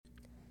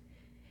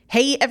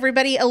Hey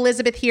everybody,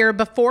 Elizabeth here.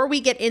 Before we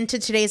get into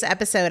today's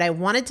episode, I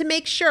wanted to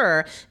make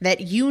sure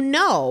that you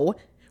know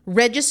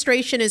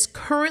registration is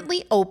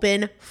currently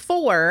open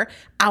for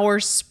our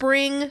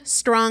Spring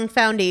Strong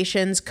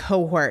Foundations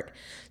cohort.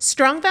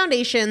 Strong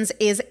Foundations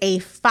is a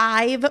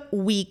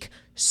 5-week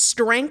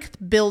strength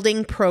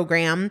building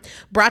program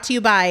brought to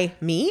you by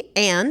me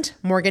and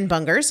Morgan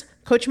Bungers.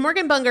 Coach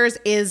Morgan Bungers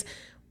is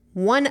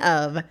one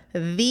of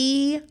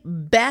the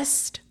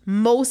best,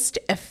 most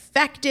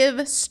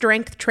effective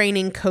strength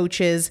training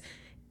coaches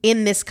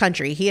in this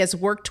country. He has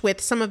worked with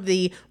some of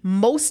the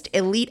most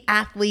elite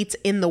athletes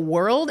in the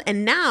world,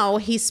 and now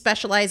he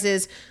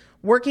specializes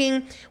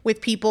working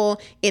with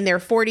people in their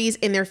 40s,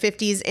 in their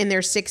 50s, in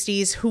their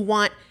 60s who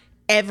want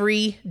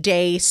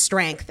everyday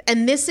strength.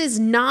 And this is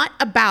not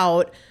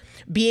about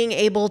being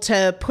able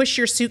to push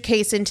your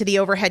suitcase into the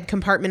overhead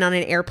compartment on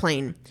an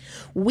airplane.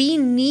 We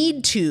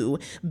need to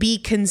be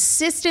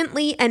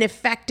consistently and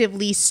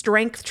effectively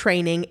strength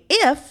training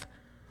if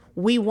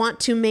we want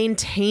to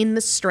maintain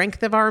the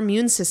strength of our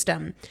immune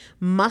system.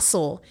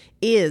 Muscle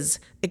is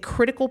a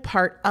critical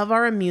part of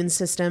our immune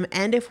system,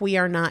 and if we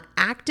are not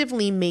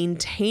actively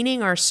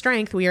maintaining our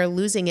strength, we are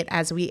losing it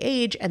as we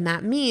age, and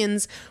that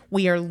means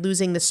we are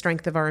losing the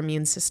strength of our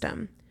immune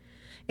system.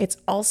 It's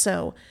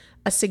also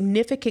a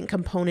significant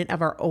component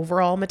of our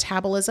overall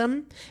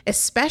metabolism,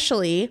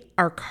 especially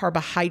our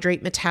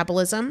carbohydrate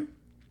metabolism.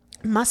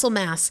 Muscle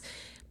mass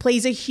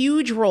plays a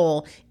huge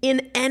role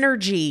in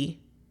energy,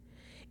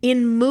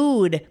 in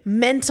mood,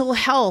 mental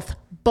health,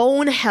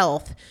 bone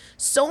health,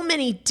 so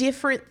many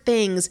different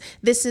things.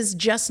 This is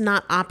just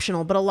not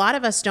optional, but a lot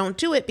of us don't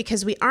do it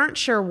because we aren't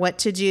sure what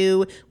to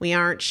do. We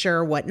aren't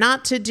sure what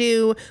not to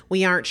do.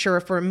 We aren't sure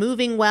if we're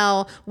moving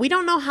well. We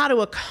don't know how to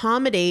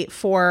accommodate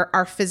for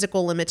our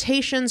physical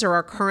limitations or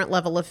our current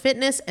level of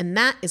fitness, and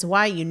that is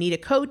why you need a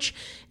coach,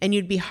 and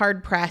you'd be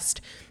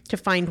hard-pressed to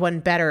find one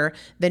better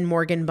than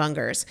Morgan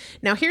Bungers.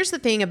 Now, here's the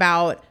thing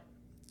about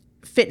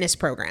fitness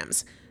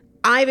programs.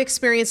 I've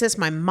experienced this.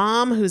 My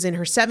mom, who's in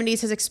her 70s,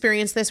 has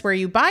experienced this, where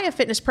you buy a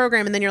fitness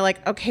program and then you're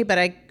like, okay, but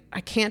I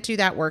can't do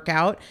that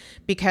workout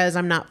because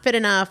I'm not fit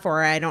enough,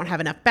 or I don't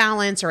have enough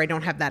balance, or I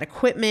don't have that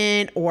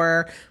equipment,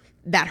 or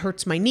that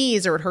hurts my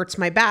knees, or it hurts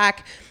my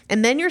back.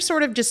 And then you're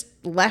sort of just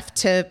left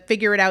to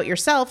figure it out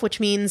yourself, which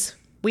means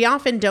we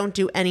often don't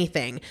do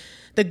anything.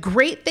 The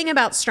great thing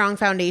about Strong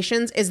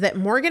Foundations is that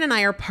Morgan and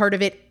I are part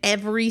of it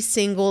every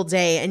single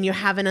day, and you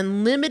have an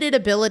unlimited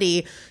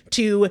ability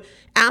to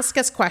ask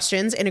us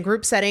questions in a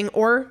group setting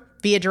or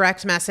via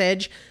direct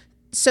message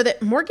so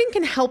that Morgan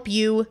can help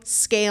you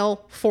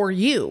scale for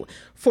you,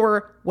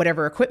 for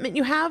whatever equipment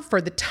you have, for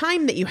the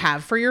time that you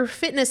have, for your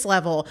fitness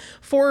level,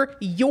 for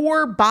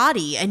your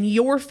body and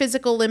your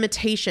physical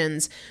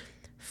limitations.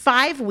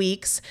 5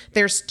 weeks,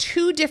 there's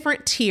 2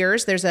 different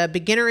tiers. There's a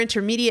beginner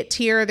intermediate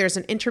tier. There's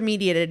an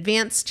intermediate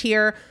advanced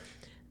tier.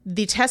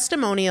 The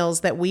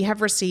testimonials that we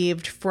have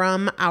received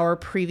from our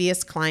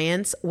previous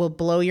clients will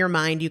blow your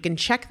mind. You can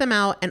check them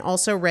out and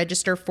also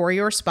register for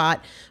your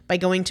spot by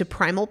going to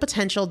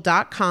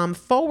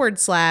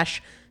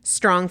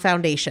primalpotential.com/strong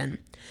foundation.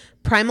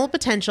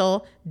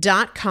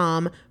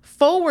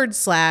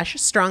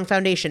 primalpotential.com/strong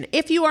foundation.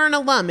 If you are an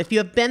alum, if you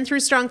have been through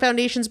Strong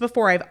Foundations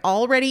before, I've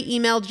already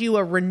emailed you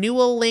a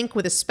renewal link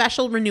with a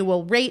special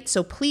renewal rate,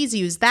 so please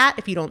use that.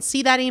 If you don't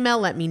see that email,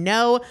 let me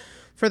know.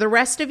 For the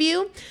rest of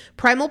you,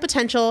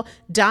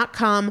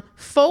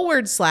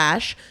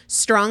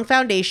 primalpotential.com/strong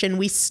foundation.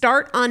 We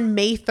start on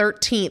May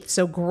 13th,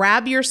 so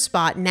grab your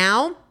spot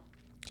now.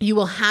 You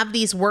will have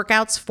these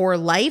workouts for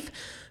life.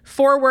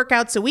 4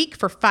 workouts a week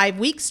for 5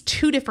 weeks,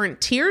 2 different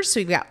tiers. So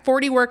you've got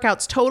 40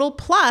 workouts total.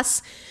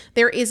 Plus,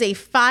 there is a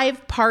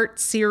 5-part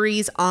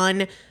series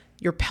on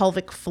your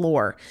pelvic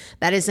floor.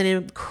 That is an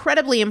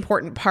incredibly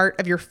important part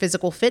of your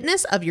physical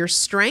fitness, of your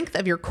strength,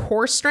 of your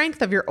core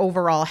strength, of your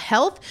overall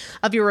health,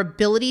 of your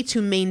ability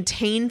to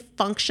maintain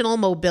functional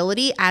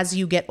mobility as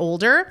you get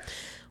older.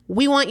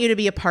 We want you to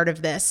be a part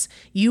of this.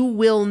 You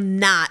will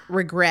not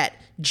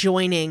regret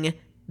joining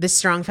the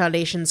Strong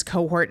Foundations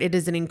cohort. It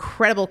is an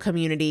incredible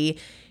community.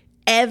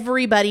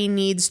 Everybody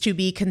needs to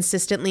be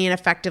consistently and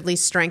effectively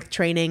strength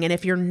training. And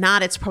if you're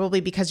not, it's probably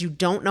because you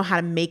don't know how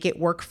to make it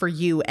work for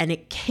you. And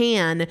it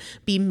can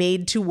be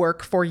made to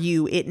work for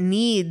you. It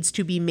needs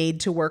to be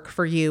made to work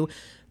for you.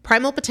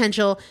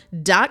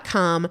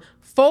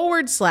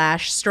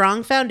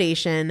 primalpotential.com/strong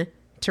foundation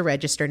to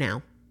register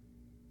now.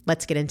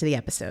 Let's get into the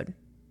episode.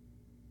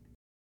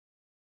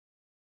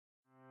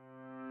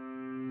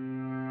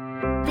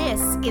 This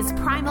is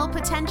Primal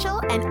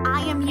Potential, and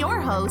I am your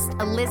host,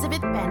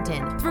 Elizabeth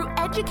Benton. Through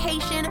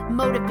education,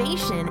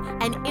 motivation,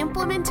 and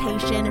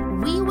implementation,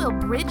 we will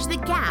bridge the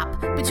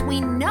gap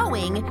between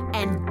knowing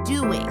and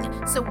doing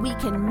so we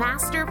can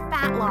master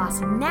fat loss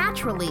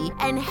naturally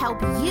and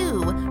help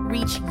you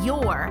reach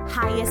your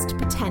highest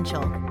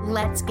potential.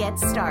 Let's get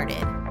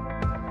started.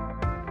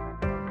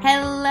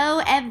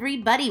 Hello,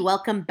 everybody.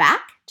 Welcome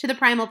back to the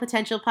Primal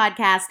Potential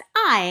Podcast.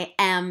 I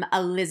am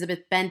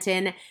Elizabeth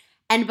Benton.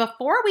 And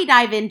before we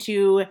dive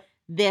into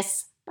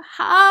this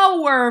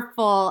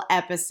powerful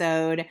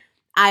episode,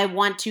 I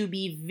want to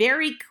be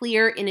very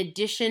clear, in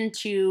addition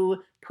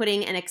to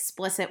putting an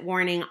explicit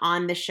warning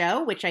on the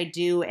show, which I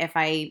do if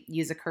I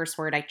use a curse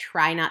word. I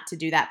try not to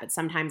do that, but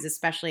sometimes,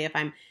 especially if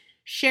I'm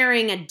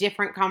sharing a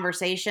different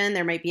conversation,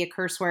 there might be a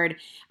curse word.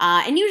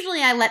 And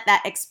usually I let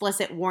that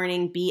explicit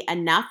warning be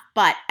enough,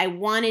 but I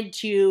wanted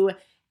to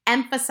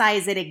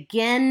emphasize it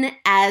again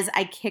as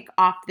I kick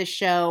off the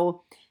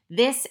show.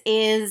 This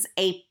is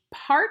a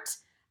part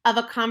of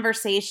a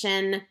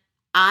conversation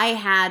I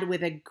had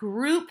with a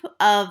group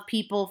of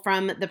people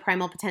from the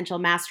Primal Potential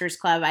Masters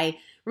Club. I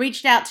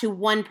reached out to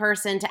one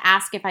person to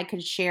ask if I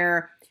could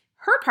share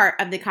her part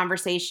of the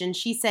conversation.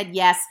 She said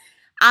yes.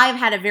 I've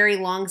had a very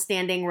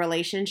long-standing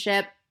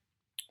relationship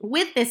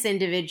with this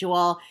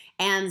individual,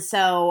 and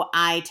so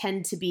I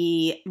tend to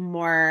be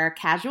more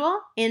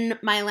casual in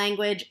my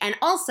language. And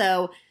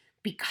also,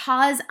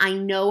 because I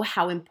know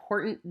how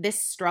important this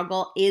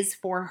struggle is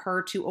for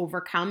her to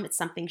overcome, it's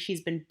something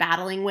she's been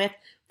battling with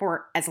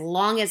for as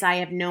long as I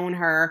have known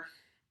her.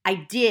 I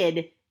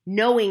did,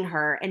 knowing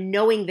her and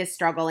knowing this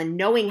struggle and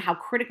knowing how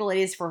critical it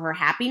is for her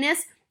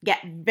happiness,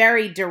 get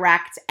very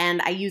direct,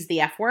 and I use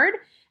the F word.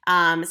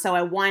 So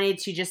I wanted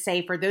to just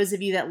say, for those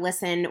of you that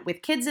listen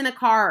with kids in a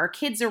car or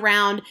kids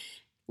around,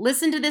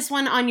 listen to this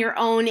one on your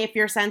own if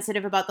you're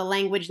sensitive about the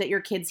language that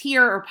your kids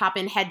hear, or pop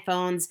in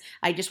headphones.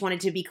 I just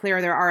wanted to be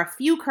clear, there are a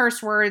few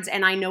curse words,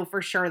 and I know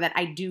for sure that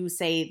I do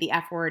say the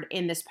F word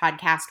in this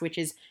podcast, which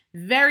is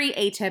very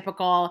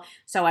atypical.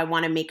 So I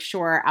want to make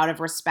sure, out of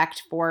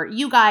respect for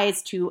you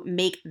guys, to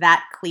make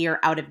that clear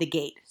out of the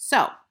gate.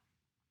 So,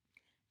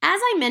 as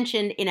I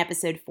mentioned in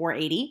episode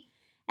 480,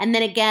 and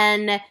then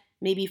again,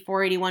 maybe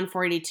 481,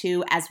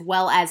 482, as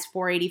well as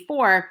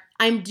 484,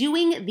 I'm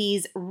doing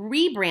these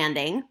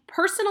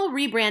personal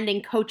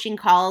rebranding coaching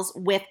calls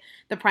with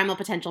the Primal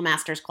Potential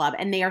Masters Club,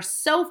 and they are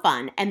so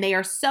fun and they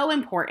are so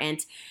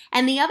important.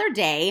 And the other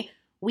day,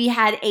 we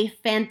had a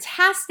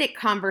fantastic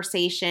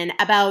conversation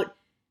about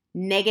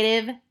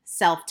negative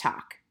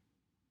self-talk.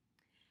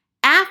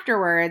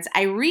 Afterwards,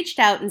 I reached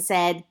out and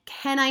said,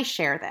 can I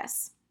share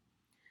this?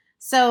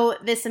 So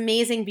this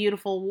amazing,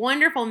 beautiful,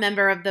 wonderful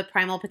member of the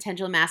Primal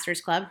Potential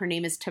Masters Club, her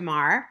name is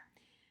Tamar,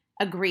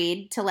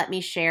 agreed to let me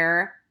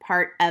share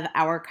part of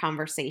our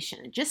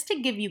conversation. Just to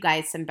give you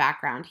guys some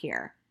background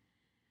here,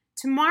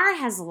 Tamar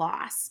has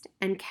lost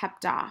and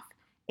kept off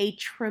a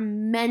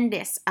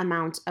tremendous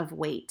amount of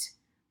weight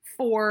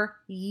for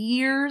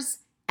years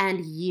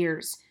and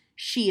years.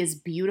 She is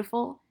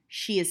beautiful.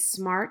 She is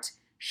smart.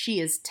 She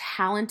is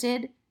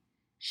talented.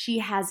 She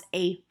has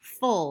a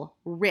full,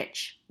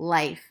 rich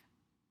life.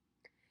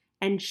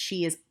 And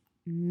she is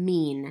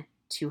mean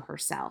to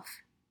herself.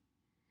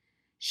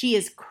 She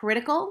is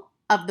critical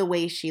of the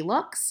way she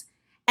looks.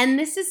 And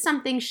this is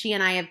something she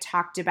and I have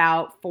talked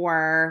about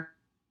for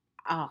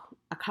a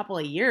couple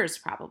of years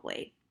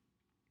probably.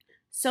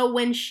 So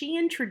when she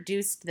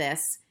introduced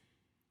this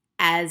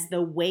as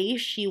the way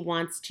she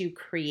wants to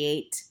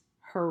create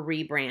her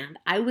rebrand,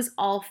 I was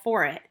all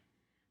for it.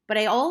 But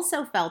I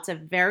also felt a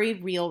very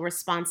real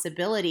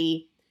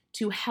responsibility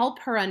to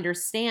help her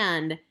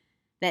understand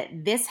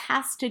that this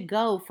has to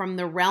go from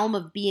the realm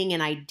of being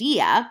an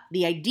idea,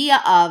 the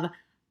idea of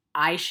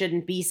I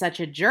shouldn't be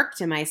such a jerk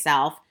to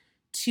myself,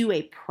 to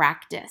a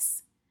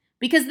practice.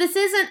 Because this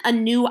isn't a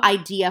new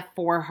idea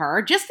for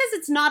her, just as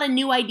it's not a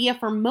new idea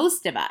for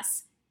most of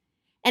us.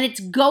 And it's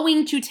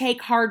going to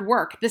take hard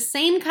work, the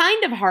same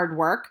kind of hard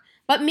work,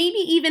 but maybe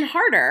even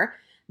harder,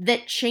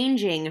 that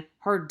changing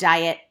her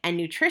diet and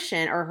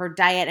nutrition, or her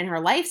diet and her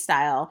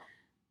lifestyle,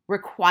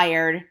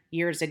 required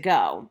years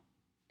ago.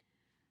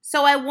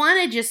 So I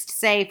want to just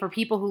say, for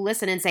people who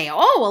listen and say,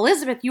 oh,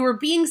 Elizabeth, you were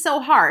being so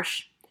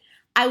harsh.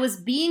 I was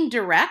being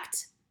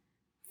direct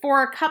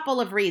for a couple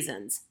of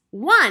reasons.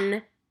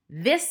 One,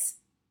 this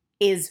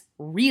is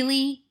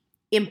really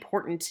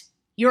important.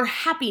 Your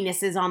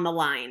happiness is on the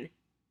line.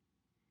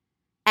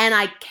 And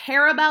I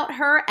care about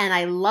her, and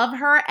I love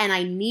her, and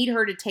I need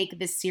her to take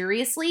this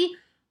seriously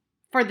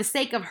for the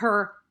sake of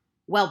her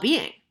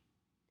well-being.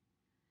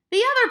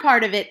 The other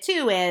part of it,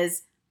 too,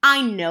 is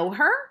I know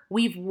her.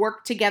 We've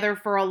worked together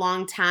for a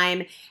long time,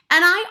 and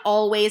I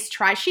always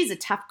try. She's a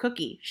tough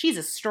cookie. She's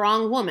a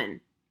strong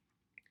woman.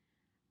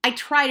 I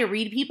try to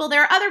read people.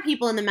 There are other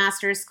people in the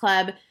Masters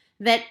Club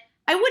that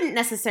I wouldn't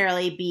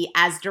necessarily be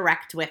as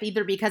direct with,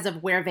 either because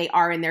of where they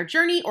are in their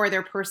journey or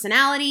their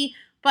personality.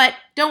 But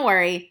don't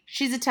worry,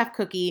 she's a tough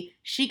cookie.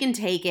 She can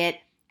take it.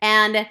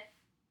 And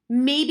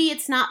maybe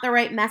it's not the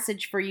right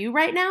message for you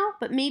right now,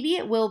 but maybe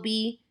it will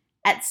be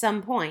at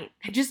some point.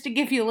 Just to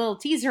give you a little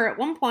teaser, at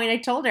one point I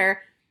told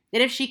her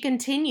that if she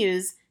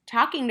continues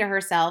talking to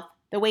herself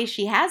the way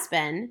she has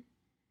been,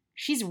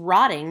 she's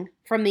rotting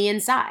from the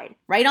inside,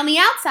 right? On the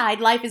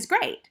outside, life is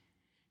great.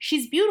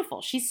 She's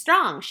beautiful. She's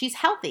strong. She's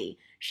healthy.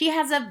 She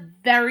has a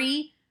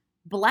very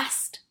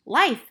blessed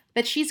life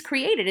that she's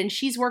created and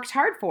she's worked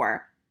hard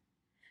for.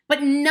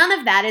 But none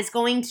of that is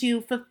going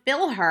to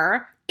fulfill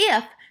her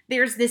if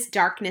there's this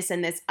darkness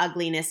and this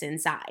ugliness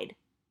inside.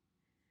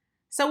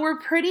 So we're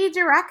pretty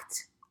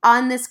direct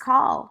on this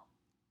call.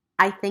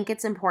 I think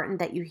it's important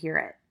that you hear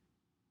it.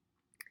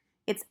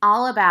 It's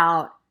all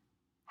about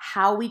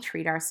how we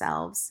treat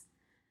ourselves,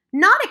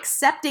 not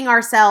accepting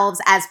ourselves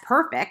as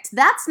perfect.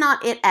 That's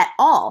not it at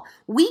all.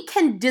 We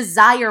can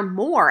desire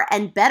more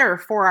and better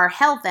for our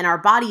health and our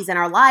bodies and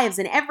our lives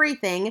and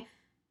everything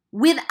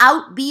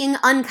without being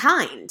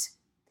unkind.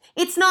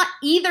 It's not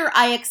either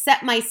I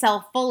accept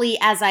myself fully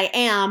as I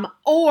am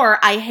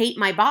or I hate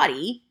my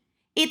body.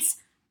 It's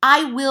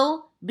I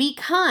will be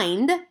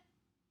kind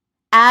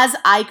as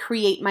I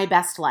create my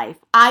best life.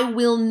 I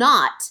will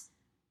not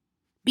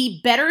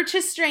be better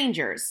to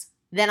strangers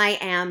than I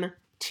am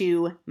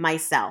to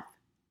myself.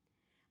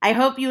 I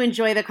hope you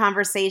enjoy the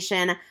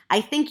conversation. I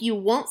think you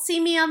won't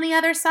see me on the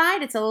other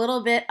side. It's a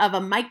little bit of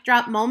a mic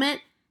drop moment,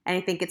 and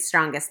I think it's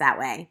strongest that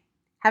way.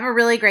 Have a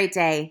really great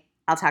day.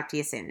 I'll talk to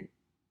you soon.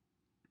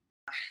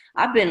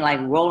 I've been like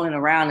rolling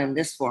around in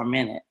this for a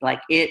minute.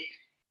 Like it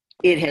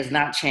has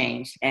not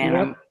changed,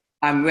 and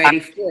I'm ready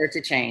for it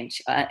to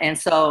change. And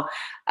so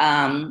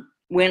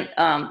when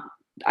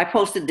I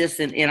posted this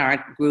in our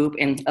group,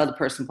 and other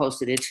person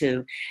posted it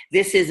too.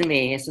 This Is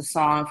Me. It's a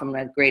song from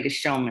The Greatest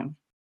Showman.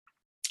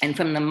 And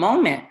from the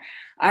moment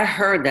I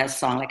heard that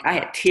song, like I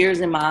had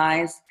tears in my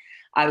eyes.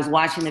 I was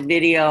watching the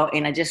video,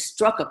 and it just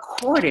struck a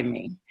chord in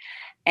me.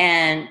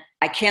 And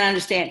I couldn't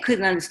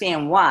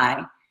understand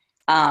why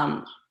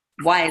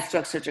it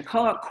struck such a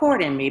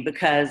chord in me,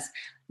 because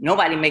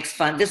nobody makes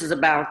fun. This is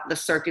about the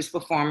circus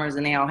performers,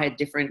 and they all had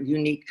different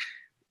unique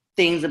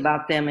things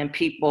about them, and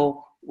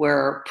people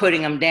were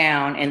putting them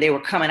down, and they were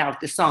coming out with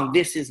this song,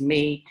 This Is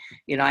Me.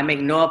 I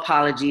make no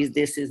apologies.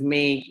 This is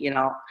me,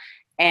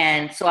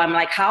 And so I'm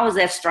like, how is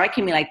that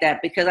striking me like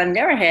that? Because I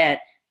never had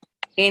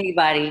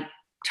anybody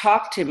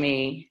talk to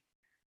me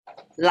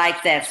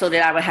like that, so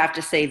that I would have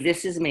to say,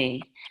 this is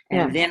me.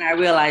 And then I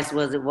realized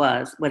it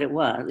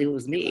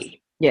was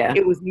me. Yeah.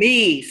 It was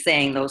me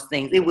saying those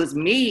things. It was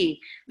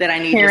me that I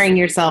needed. Tearing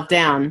yourself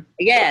down.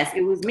 Yes,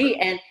 it was me.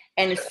 And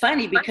it's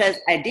funny because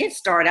I did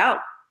start out,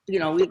 we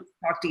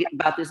talked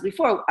about this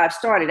before. I've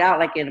started out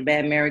like in a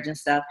bad marriage and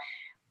stuff.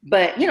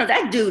 But,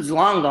 that dude's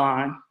long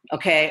gone,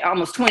 okay,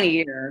 almost 20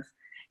 years.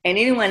 And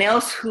anyone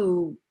else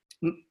who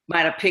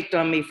might have picked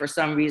on me for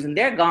some reason,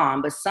 they're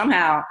gone. But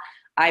somehow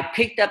I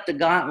picked up the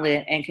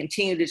gauntlet and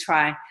continue to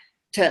try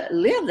to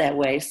live that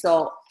way.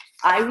 So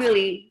I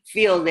really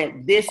feel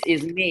that this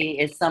is me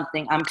is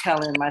something I'm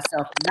telling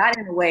myself, not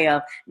in a way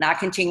of not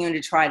continuing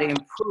to try to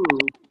improve,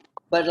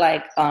 but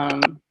like,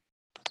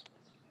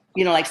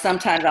 like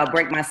sometimes I'll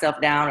break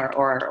myself down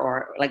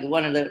or like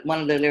one of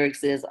the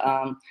lyrics is,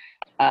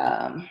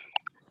 I've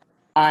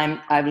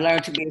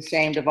learned to be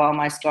ashamed of all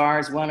my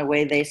scars, run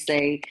away, they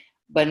say,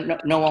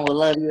 but no one will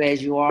love you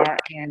as you are.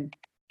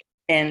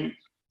 And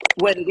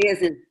what it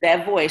is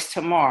that voice,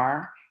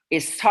 Tamar,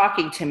 is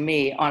talking to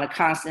me on a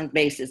constant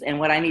basis. And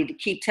what I need to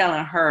keep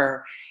telling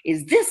her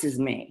is, this is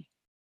me.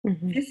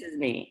 Mm-hmm. This is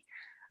me.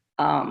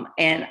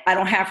 And I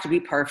don't have to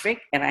be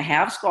perfect. And I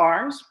have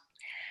scars.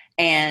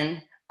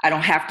 And I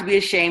don't have to be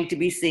ashamed to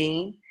be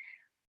seen.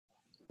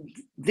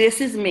 This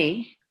is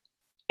me.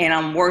 And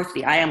I'm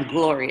worthy. I am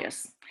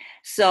glorious.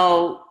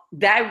 So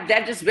that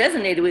just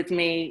resonated with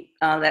me.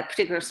 That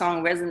particular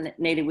song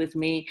resonated with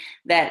me.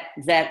 That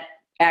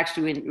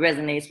actually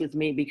resonates with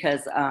me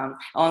because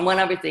on one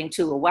other thing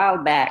too, a while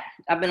back,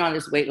 I've been on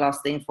this weight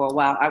loss thing for a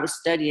while. I was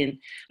studying,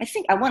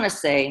 I want to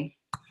say,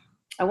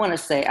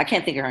 I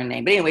can't think of her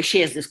name, but anyway,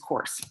 she has this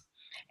course.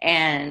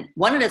 And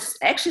one of the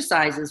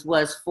exercises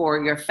was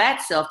for your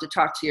fat self to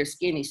talk to your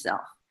skinny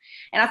self.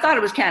 And I thought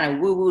it was kind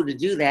of woo-woo to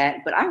do that,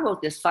 but I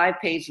wrote this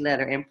 5-page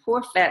letter, and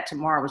poor fat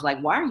Tamar was like,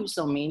 why are you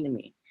so mean to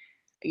me?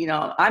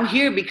 I'm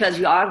here because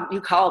you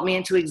called me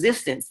into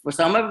existence. For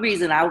some other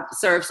reason, I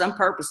serve some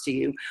purpose to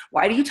you.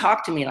 Why do you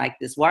talk to me like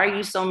this? Why are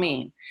you so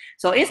mean?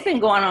 So it's been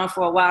going on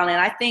for a while, and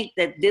I think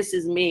that this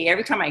is me.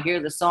 Every time I hear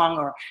the song,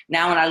 or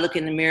now when I look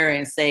in the mirror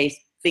and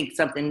think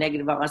something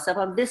negative about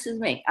myself, this is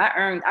me. I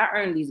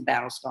earned these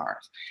battle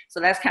scars. So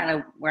that's kind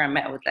of where I'm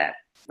at with that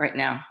right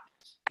now.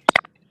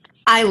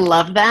 I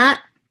love that.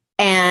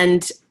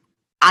 And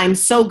I'm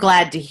so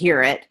glad to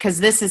hear it, because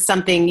this is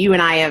something you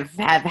and I have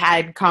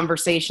had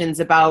conversations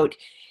about,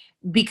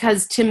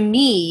 because to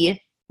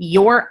me,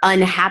 your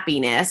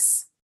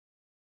unhappiness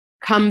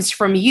comes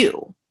from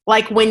you.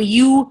 Like when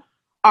you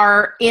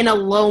are in a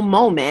low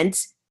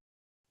moment,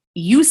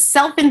 you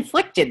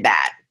self-inflicted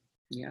that.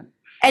 Yeah.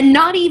 And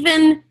not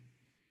even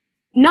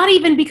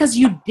because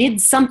you did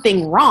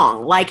something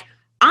wrong. Like,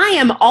 I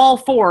am all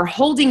for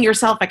holding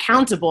yourself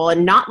accountable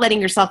and not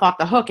letting yourself off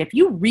the hook if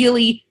you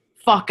really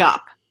fuck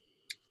up.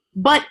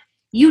 But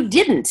you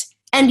didn't,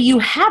 and you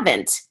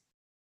haven't,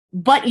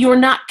 but you're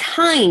not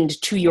kind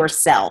to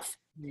yourself.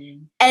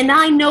 Mm. And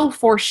I know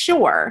for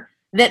sure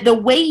that the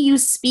way you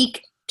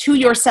speak to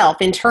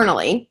yourself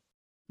internally,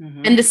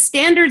 mm-hmm. and the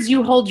standards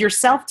you hold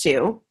yourself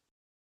to,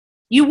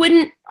 you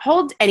wouldn't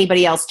hold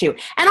anybody else to.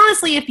 And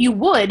honestly, if you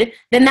would,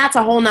 then that's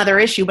a whole nother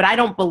issue, but I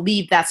don't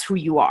believe that's who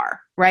you are,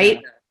 right?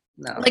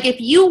 No. Like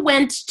if you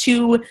went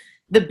to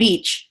the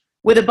beach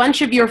with a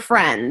bunch of your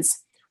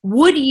friends,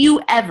 would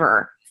you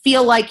ever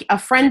feel like a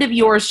friend of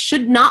yours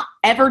should not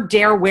ever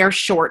dare wear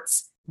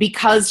shorts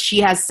because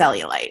she has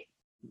cellulite.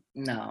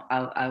 No,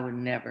 I would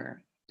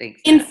never think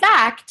that. In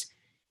fact,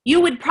 you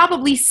would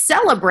probably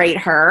celebrate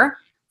her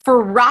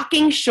for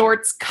rocking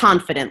shorts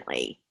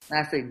confidently.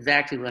 That's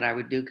exactly what I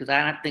would do, because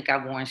I don't think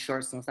I've worn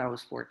shorts since I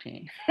was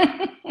 14.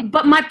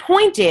 But my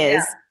point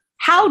is,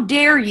 how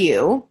dare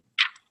you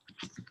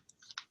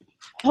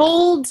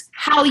hold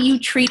how you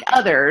treat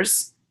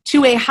others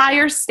to a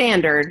higher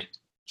standard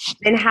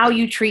than how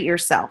you treat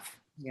yourself?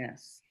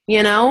 Yes.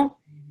 You know?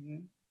 Mm-hmm.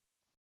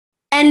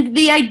 And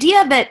the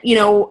idea that, you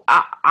know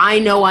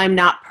I'm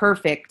not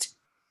perfect.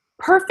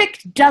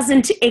 Perfect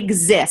doesn't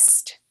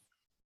exist.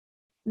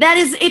 That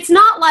is, it's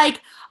not like,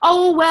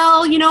 oh,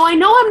 well, you know, I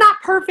know I'm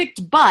not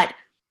perfect, but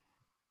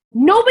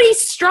nobody's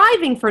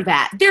striving for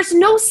that. There's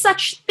no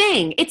such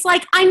thing. It's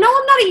like, I know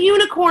I'm not a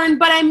unicorn,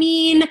 but I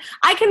mean,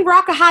 I can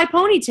rock a high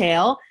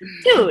ponytail.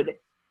 Dude,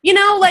 you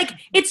know, like,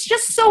 it's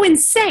just so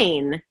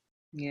insane.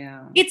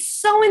 Yeah. It's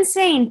so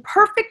insane.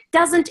 Perfect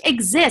doesn't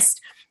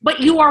exist, but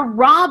you are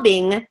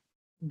robbing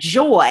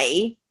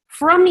joy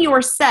from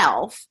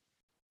yourself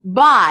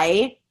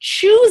by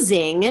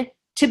choosing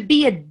to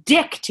be a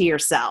dick to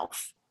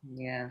yourself.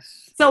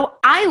 Yes. So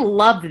I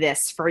love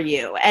this for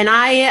you, and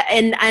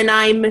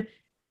I'm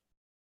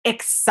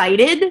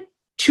excited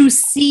to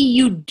see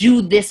you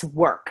do this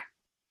work,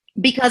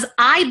 because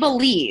I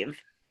believe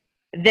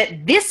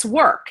that this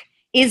work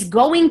is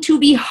going to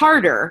be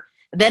harder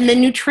than the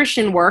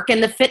nutrition work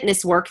and the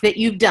fitness work that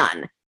you've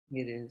done.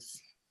 It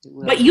is. It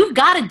will. But you've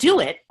got to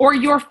do it, or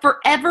you're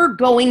forever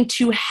going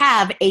to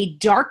have a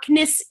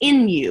darkness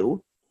in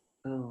you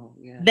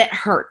that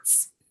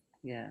hurts.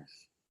 Yes.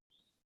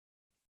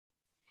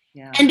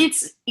 Yeah. And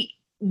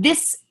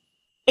this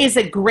is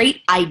a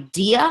great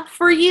idea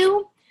for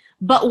you,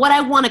 but what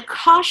I want to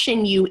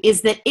caution you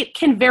is that it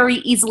can very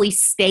easily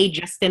stay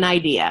just an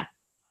idea.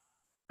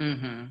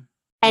 Mm-hmm.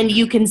 And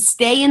you can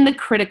stay in the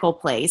critical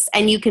place,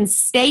 and you can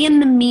stay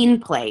in the mean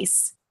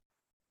place.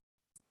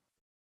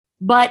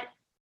 But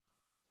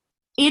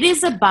it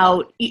is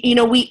about, you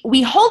know,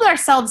 we hold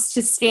ourselves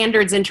to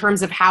standards in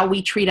terms of how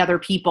we treat other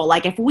people.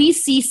 Like if we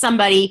see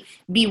somebody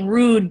be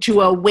rude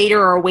to a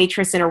waiter or a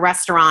waitress in a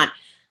restaurant,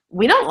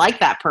 we don't like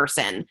that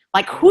person.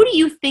 Like, who do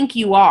you think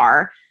you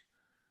are?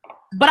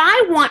 But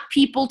I want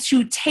people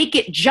to take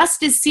it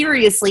just as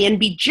seriously and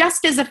be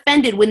just as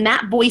offended when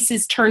that voice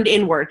is turned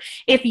inward.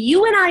 If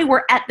you and I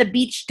were at the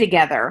beach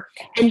together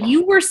and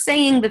you were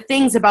saying the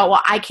things about,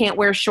 well, I can't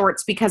wear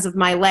shorts because of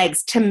my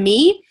legs, to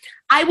me,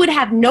 I would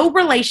have no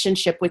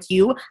relationship with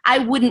you. I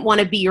wouldn't want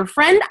to be your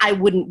friend. I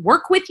wouldn't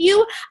work with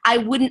you. I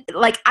would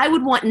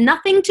want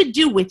nothing to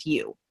do with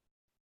you.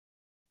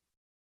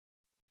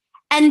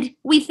 And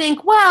we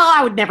think, well,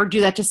 I would never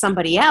do that to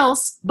somebody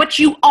else, but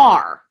you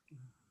are.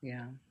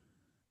 Yeah.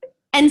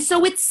 And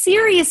so it's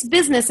serious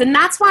business. And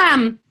that's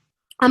why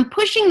I'm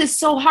pushing this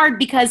so hard,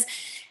 because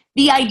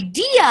the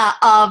idea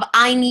of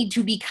I need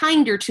to be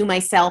kinder to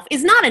myself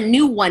is not a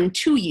new one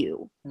to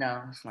you.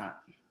 No, it's not.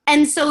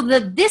 And so the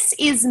this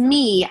is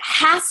me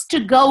has to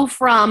go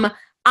from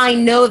I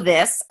know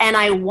this and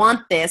I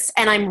want this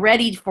and I'm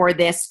ready for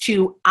this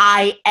to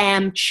I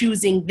am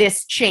choosing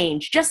this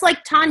change. Just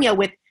like Tanya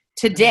with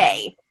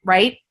today,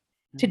 right?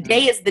 Mm-hmm.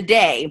 Today is the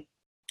day.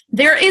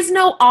 There is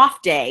no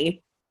off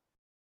day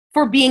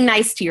for being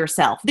nice to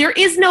yourself. There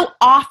is no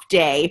off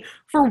day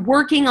for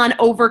working on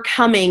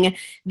overcoming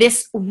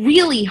this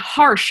really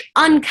harsh,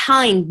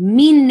 unkind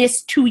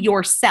meanness to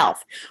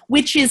yourself,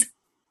 which is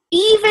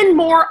even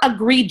more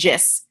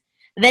egregious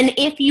than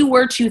if you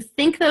were to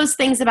think those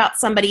things about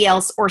somebody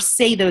else or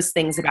say those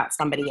things about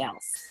somebody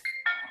else.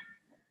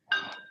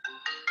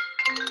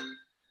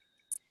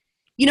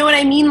 You know what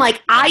I mean?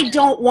 Like, I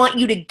don't want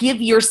you to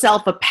give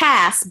yourself a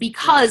pass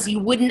because you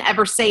wouldn't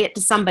ever say it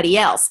to somebody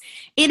else.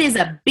 It is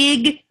a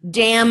big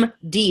damn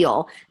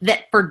deal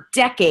that for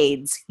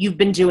decades you've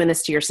been doing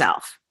this to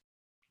yourself.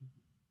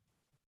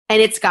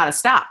 And it's got to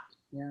stop.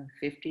 Yeah,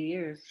 50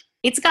 years.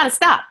 It's got to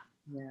stop.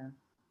 Yeah.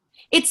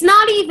 It's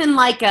not even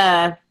like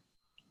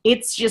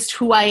it's just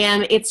who I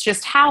am, it's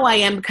just how I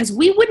am, because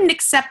we wouldn't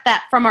accept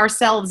that from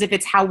ourselves if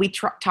it's how we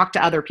talk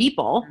to other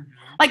people. Mm-hmm.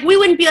 Like, we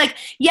wouldn't be like,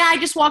 yeah, I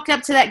just walked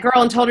up to that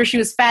girl and told her she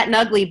was fat and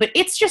ugly, but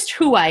it's just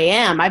who I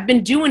am. I've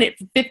been doing it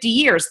for 50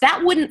 years.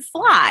 That wouldn't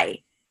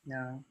fly.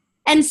 No.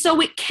 And so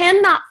it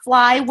cannot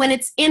fly when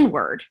it's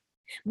inward.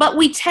 But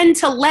we tend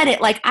to let it,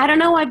 like, I don't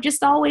know, I've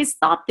just always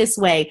thought this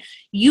way.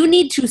 You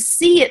need to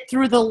see it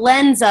through the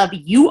lens of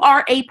you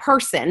are a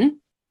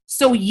person,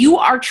 so you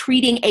are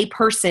treating a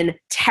person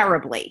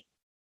terribly.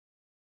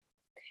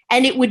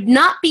 And it would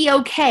not be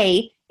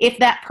okay if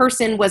that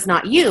person was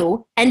not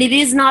you, and it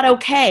is not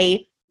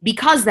okay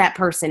because that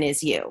person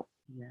is you.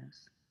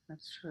 Yes,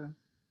 that's true.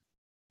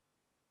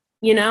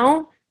 You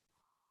know?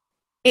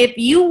 If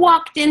you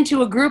walked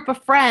into a group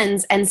of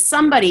friends and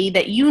somebody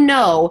that you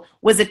know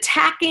was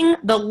attacking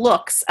the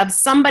looks of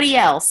somebody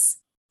else,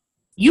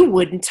 you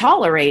wouldn't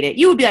tolerate it.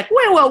 You would be like,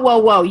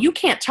 whoa, you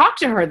can't talk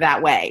to her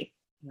that way.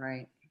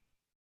 Right.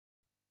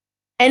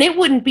 And it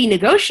wouldn't be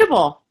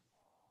negotiable.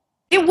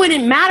 It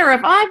wouldn't matter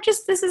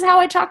if this is how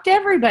I talk to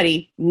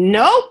everybody.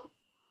 Nope.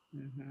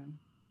 Mm-hmm.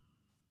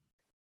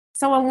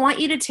 So I want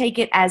you to take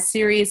it as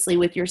seriously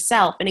with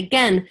yourself. And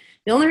again,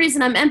 the only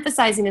reason I'm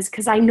emphasizing is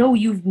because I know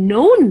you've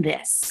known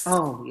this.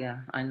 Oh, yeah,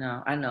 I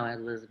know,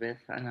 Elizabeth,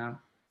 I know.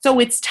 So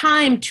it's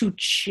time to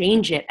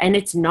change it, and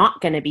it's not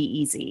going to be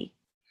easy.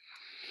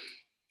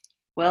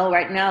 Well,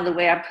 right now, the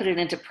way I put it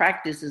into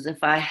practice is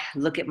if I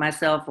look at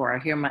myself or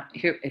I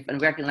if I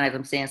recognize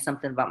I'm saying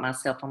something about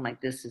myself, I'm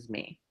like, this is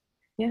me.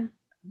 Yeah.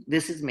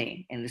 This is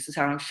me, and this is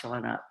how I'm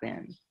showing up.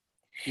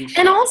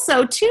 And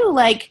also, too,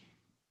 like,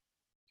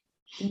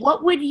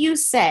 what would you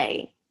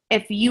say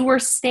if you were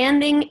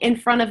standing in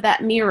front of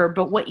that mirror,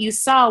 but what you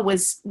saw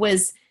was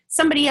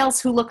somebody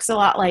else who looks a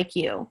lot like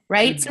you,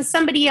 right? Mm-hmm. So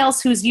somebody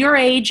else who's your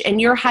age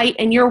and your height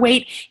and your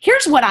weight.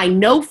 Here's what I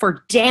know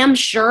for damn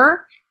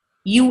sure.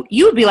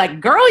 You'd be like,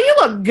 girl, you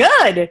look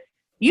good.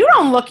 You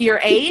don't look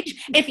your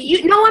age.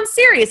 I'm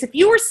serious. If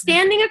you were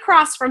standing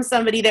across from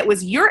somebody that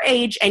was your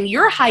age and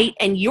your height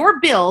and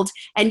your build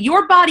and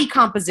your body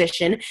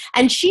composition,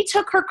 and she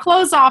took her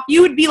clothes off,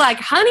 you would be like,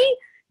 honey,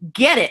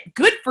 get it.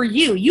 Good for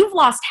you. You've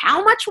lost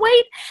how much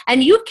weight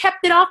and you've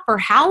kept it off for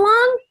how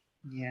long?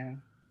 Yeah.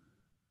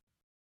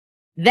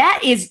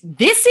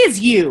 This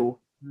is you.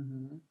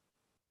 Mm-hmm.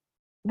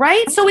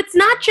 Right? So it's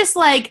not just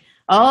like,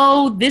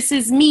 oh, this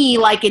is me,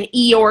 like an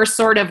Eeyore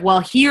sort of, well,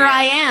 here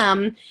I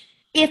am.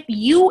 If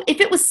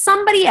it was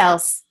somebody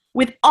else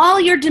with all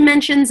your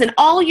dimensions and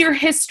all your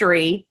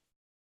history,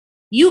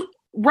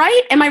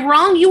 right? Am I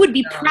wrong? You would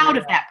be proud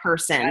of that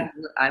person.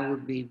 I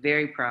would be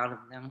very proud of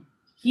them.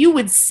 You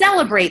would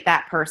celebrate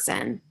that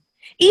person.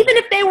 Even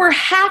if they were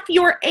half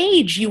your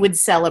age, you would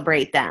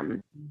celebrate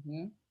them.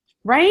 Mm-hmm.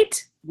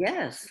 Right?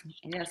 Yes.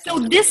 So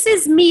this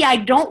is me. I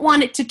don't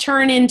want it to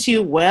turn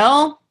into,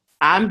 well,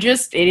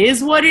 it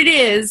is what it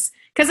is.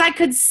 Because I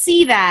could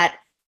see that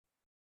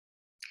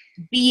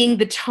being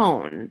the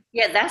tone.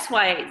 Yeah, that's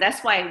why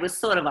it was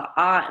sort of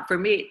odd for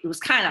me. It was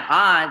kind of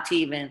odd to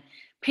even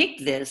pick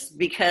this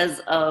because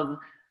of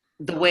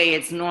the way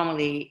it's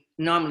normally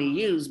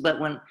used. But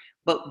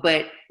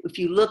if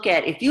you look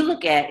at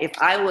if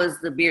I was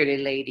the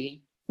bearded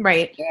lady,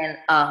 right, and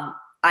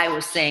I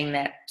was saying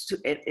that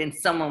and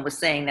someone was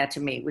saying that to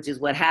me, which is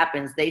what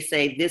happens. They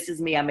say, this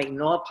is me. I make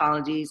no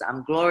apologies.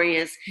 I'm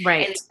glorious.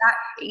 Right.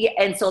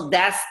 And so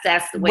that's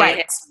the way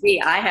it has to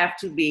be. I have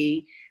to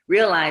be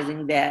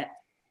realizing that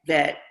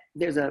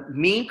there's a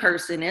mean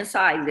person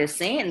inside that's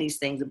saying these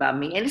things about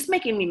me, and it's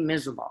making me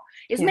miserable.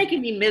 It's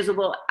making me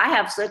miserable. I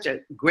have such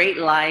a great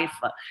life.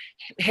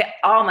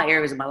 All my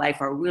areas of my life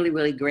are really,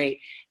 really great.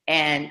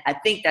 And I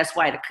think that's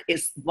why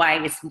it's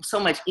so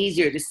much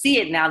easier to see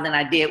it now than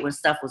I did when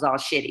stuff was all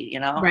shitty,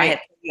 Right. I had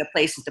plenty of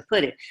places to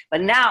put it.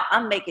 But now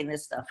I'm making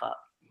this stuff up.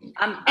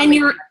 I'm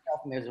making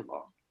myself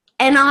miserable.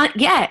 And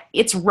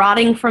it's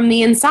rotting from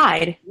the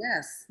inside.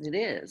 Yes, it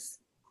is.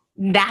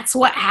 That's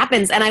what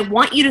happens. And I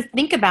want you to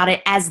think about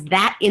it as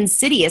that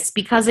insidious,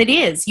 because it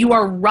is. You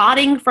are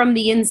rotting from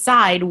the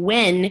inside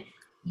when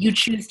you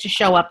choose to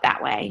show up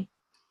that way.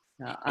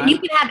 And you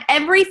can have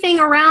everything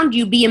around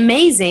you be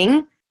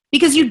amazing,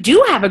 because you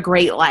do have a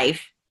great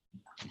life.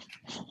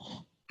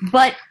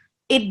 But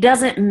it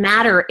doesn't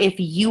matter if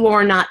you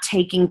are not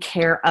taking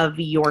care of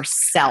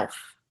yourself.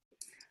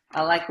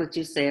 I like what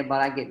you say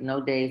about I get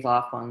no days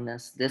off on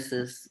this. This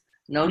is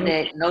no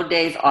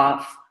days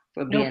off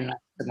for being nice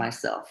to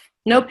myself.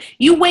 Nope.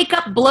 You wake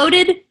up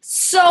bloated,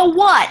 so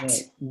what?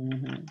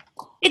 Mm-hmm.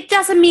 It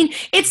doesn't mean,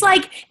 it's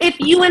like if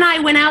you and I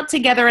went out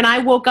together and I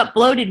woke up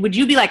bloated, would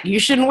you be like, you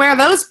shouldn't wear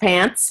those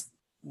pants?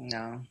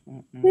 No.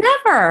 Mm-mm.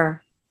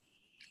 Never.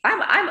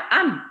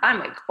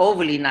 I'm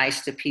overly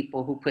nice to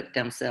people who put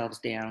themselves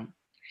down.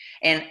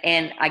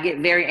 And I get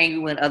very angry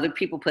when other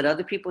people put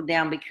other people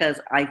down, because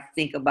I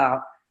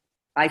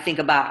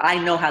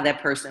know how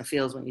that person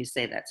feels when you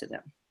say that to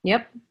them.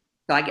 Yep.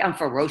 So I'm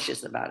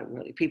ferocious about it,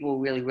 really. People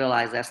really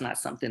realize that's not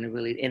something to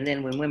really, and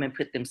then when women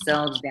put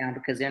themselves down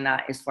because they're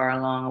not as far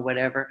along or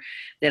whatever,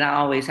 then I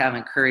always have an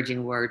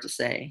encouraging word to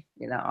say,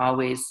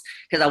 always,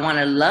 because I want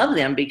to love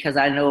them, because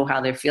I know how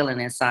they're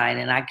feeling inside,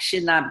 and I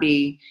should not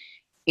be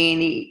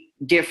any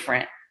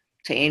different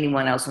to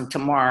anyone else. And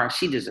Tamar,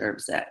 she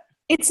deserves that.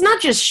 It's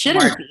not just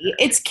shouldn't be,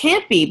 it's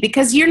can't be,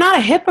 because you're not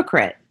a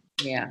hypocrite.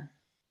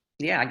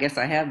 Yeah, I guess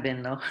I have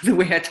been, though, the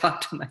way I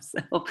talk to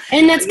myself.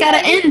 And that's got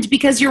to end,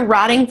 because you're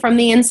rotting from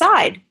the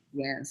inside.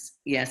 Yes.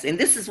 And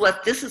this is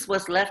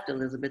what's left,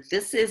 Elizabeth.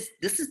 This is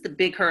the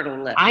big hurdle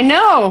left. I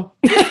know.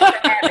 This is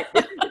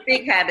the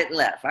big habit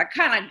left. I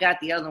kind of got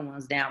the other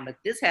ones down, but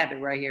this habit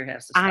right here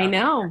has to stop. I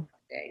know.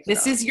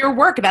 This is your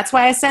work. That's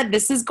why I said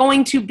this is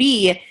going to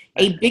be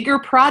a bigger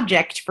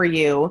project for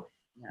you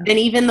than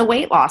even the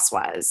weight loss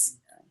was.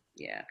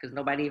 Yeah, because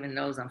nobody even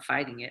knows I'm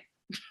fighting it.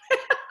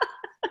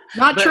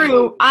 Not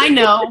true. I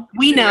know.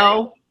 We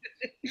know.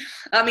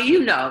 I mean, you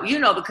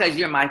know, because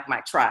you're my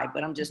tribe,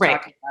 but I'm just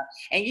talking about,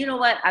 and you know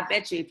what? I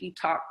bet you if you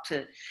talk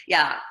to,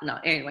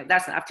 anyway,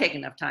 I've taken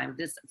enough time.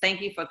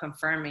 Thank you for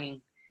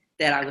confirming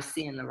that I was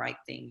seeing the right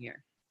thing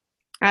here.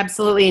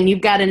 Absolutely. And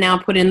you've got to now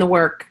put in the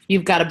work.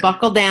 You've got to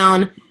buckle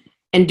down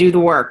and do the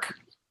work.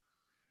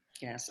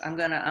 Yes, I'm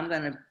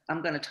gonna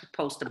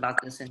post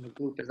about this in the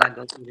group as I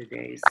go through the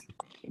days.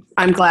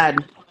 I'm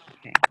glad.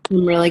 Okay.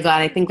 I'm really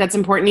glad. I think that's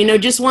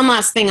important. Just one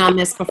last thing on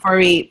this before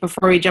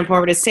we jump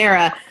over to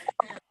Sarah.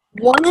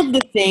 One of the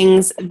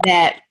things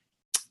that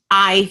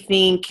I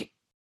think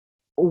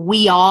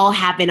we all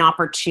have an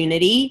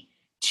opportunity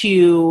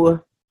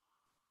to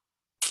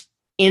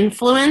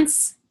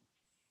influence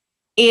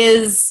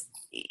is,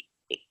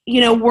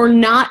 we're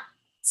not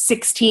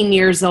 16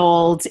 years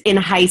old in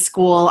high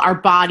school, our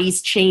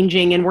body's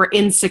changing and we're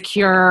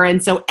insecure.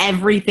 And so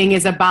everything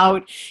is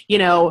about,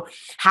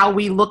 how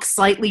we look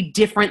slightly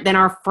different than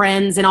our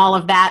friends and all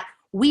of that.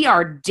 We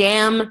are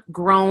damn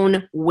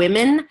grown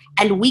women,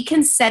 and we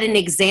can set an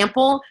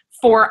example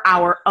for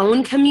our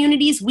own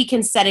communities. We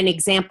can set an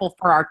example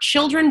for our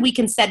children. We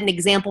can set an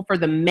example for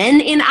the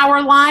men in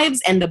our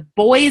lives and the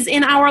boys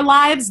in our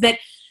lives, that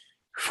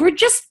we're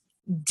just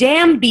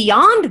damn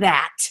beyond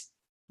that.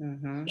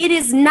 Mm-hmm. It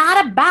is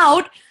not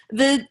about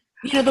the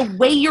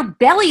way your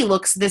belly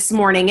looks this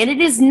morning. And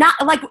it is not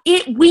like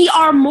it. We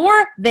are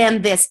more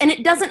than this. And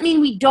it doesn't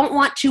mean we don't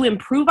want to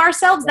improve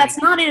ourselves. Right.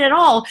 That's not it at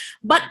all.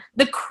 But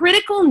the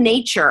critical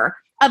nature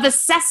of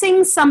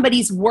assessing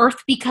somebody's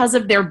worth because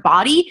of their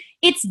body,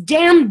 it's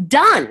damn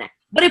done.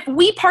 But if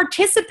we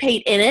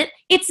participate in it,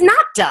 it's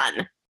not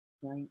done.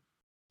 Right.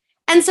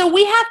 And so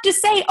we have to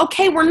say,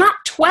 okay, we're not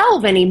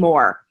 12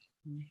 anymore.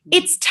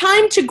 It's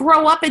time to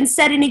grow up and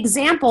set an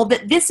example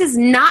that this is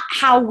not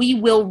how we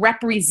will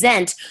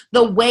represent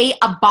the way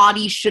a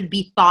body should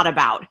be thought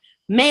about.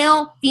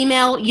 Male,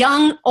 female,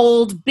 young,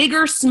 old,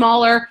 bigger,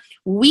 smaller.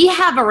 We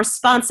have a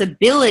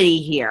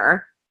responsibility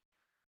here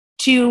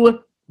to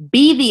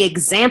be the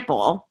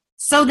example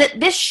so that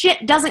this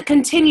shit doesn't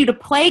continue to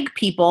plague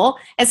people,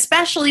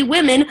 especially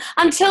women,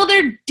 until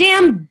they're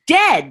damn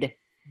dead.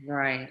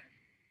 Right.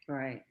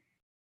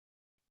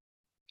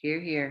 Hear,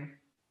 hear.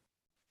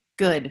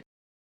 Good.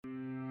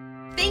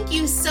 Thank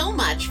you so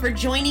much for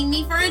joining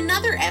me for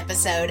another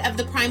episode of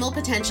the Primal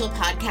Potential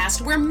Podcast,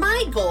 where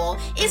my goal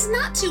is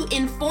not to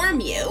inform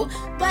you,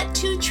 but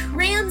to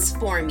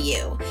transform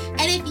you.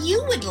 And if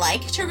you would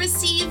like to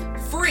receive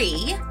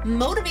free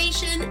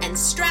motivation and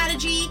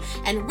strategy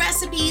and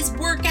recipes,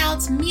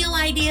 workouts, meal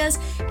ideas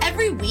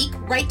every week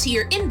right to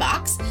your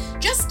inbox,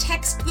 just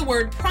text the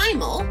word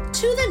primal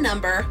to the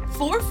number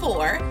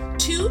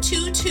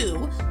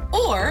 44222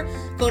 or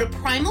go to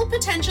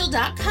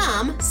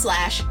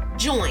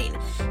primalpotential.com/join.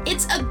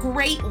 It's a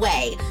great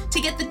way to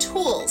get the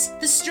tools,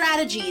 the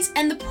strategies,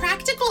 and the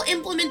practical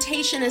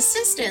implementation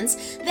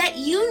assistance that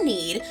you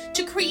need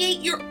to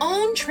create your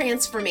own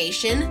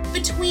transformation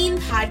between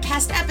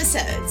podcast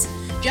episodes.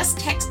 Just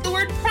text the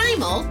word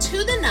primal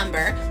to the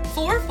number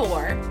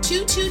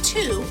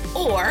 44222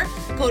 or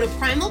go to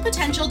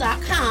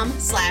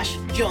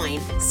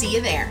primalpotential.com/join. See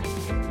you there.